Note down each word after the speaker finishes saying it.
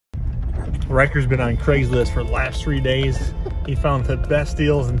Ryker's been on Craigslist for the last 3 days. He found the best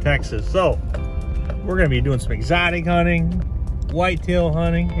deals in Texas. So we're gonna be doing some exotic hunting, whitetail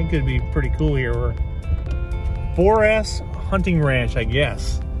hunting. It could be pretty cool here. We're 4S Hunting Ranch, I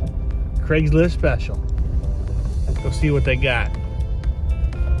guess. Craigslist special. Go see what they got.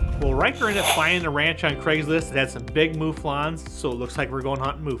 Well, Ryker ended up finding a ranch on Craigslist that had some big mouflons, so it looks like we're going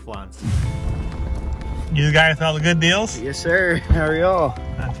hunting mouflons. You the guy with all the good deals? Yes, sir. How are y'all?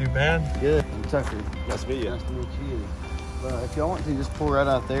 Not too bad. Good. I'm Tucker. Nice to meet you. Nice to meet you. If y'all want to, just pull right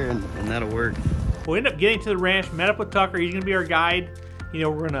out there and that'll work. We'll end up getting to the ranch, met up with Tucker. He's gonna be our guide. You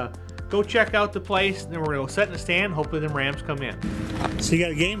know, we're gonna go check out the place, and then we're gonna go sit in the stand. Hopefully them rams come in. So you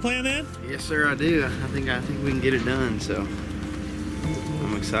got a game plan then? Yes, sir, I do. I think we can get it done, so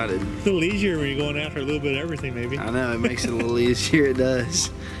I'm excited. It's a little easier when you're going after a little bit of everything, maybe. I know, it makes it a little easier, it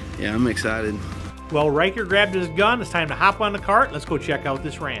does. Yeah, I'm excited. Well, Ryker grabbed his gun. It's time to hop on the cart. Let's go check out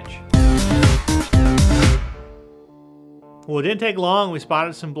this ranch. Well, it didn't take long. We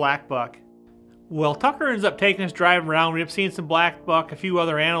spotted some black buck. Well, Tucker ends up taking us driving around. We end up seeing some black buck, a few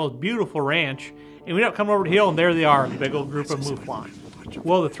other animals, beautiful ranch. And we end up coming over the hill, and there they are, a big old group of mouflon.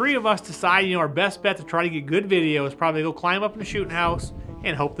 Well, the three of us decided, you know, our best bet to try to get good video is probably go climb up in the shooting house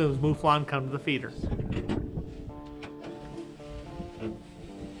and hope those mouflon come to the feeder.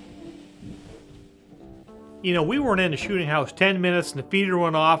 You know, we weren't in the shooting house 10 minutes and the feeder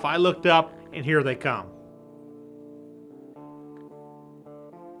went off. I looked up and here they come.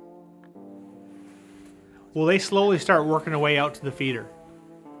 Well, they slowly start working their way out to the feeder.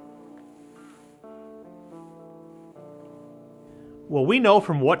 Well, we know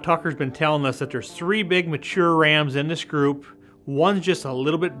from what Tucker's been telling us that there's 3 big mature rams in this group. One's just a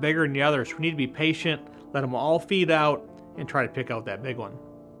little bit bigger than the other, so we need to be patient, let them all feed out, and try to pick out that big one.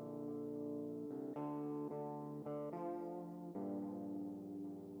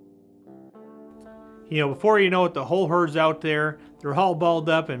 You know, before you know it, the whole herd's out there. They're all balled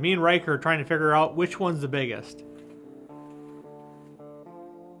up, and me and Ryker are trying to figure out which one's the biggest.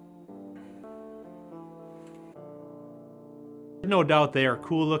 No doubt they are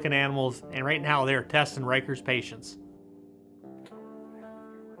cool-looking animals, and right now they are testing Ryker's patience.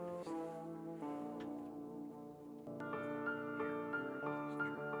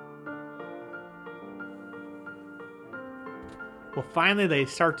 Well, finally they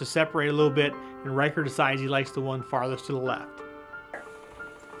start to separate a little bit, and Ryker decides he likes the one farthest to the left.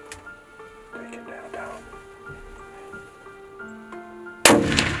 Take him down.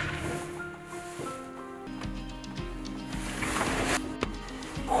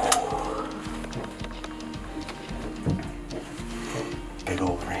 Big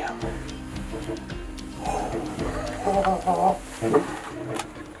old ram.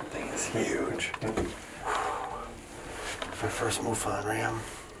 Thing is huge. My first Mouflon ram.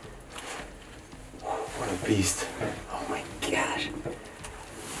 What a beast. Oh my gosh.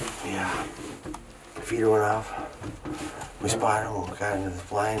 Yeah. The feeder went off. We spotted him when we got into the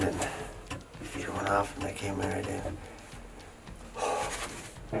blind and the feeder went off and they came in right in.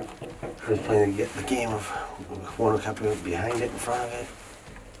 I was playing the game of one company behind it, in front of it.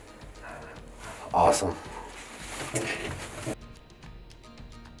 Awesome.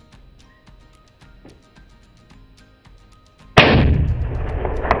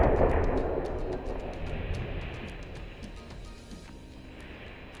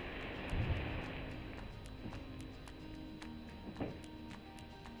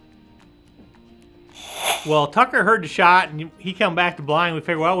 Well, Tucker heard the shot and he come back to blind. We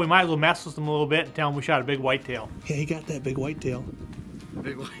figured, well, we might as well mess with him a little bit and tell him we shot a big whitetail. Yeah, he got that big whitetail.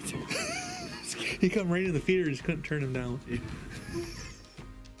 Big whitetail. He come right in the feeder, just couldn't turn him down. Yeah.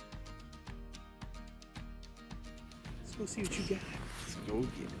 Let's go see what you got. Let's go get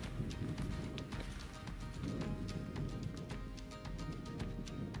it.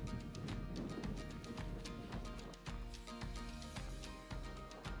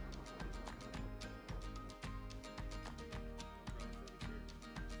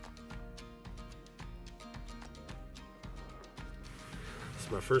 This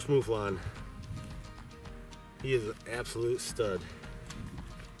is my first Mouflon. He is an absolute stud.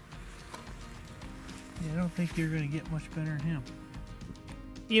 Yeah, I don't think you're going to get much better than him.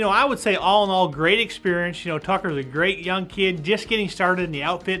 You know, I would say all in all, great experience. You know, Tucker's a great young kid, just getting started in the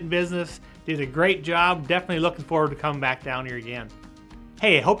outfitting business. Did a great job. Definitely looking forward to coming back down here again.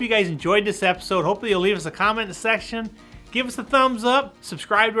 Hey, I hope you guys enjoyed this episode. Hopefully you'll leave us a comment in the section. Give us a thumbs up.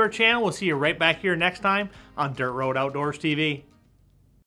 Subscribe to our channel. We'll see you right back here next time on Dirt Road Outdoors TV.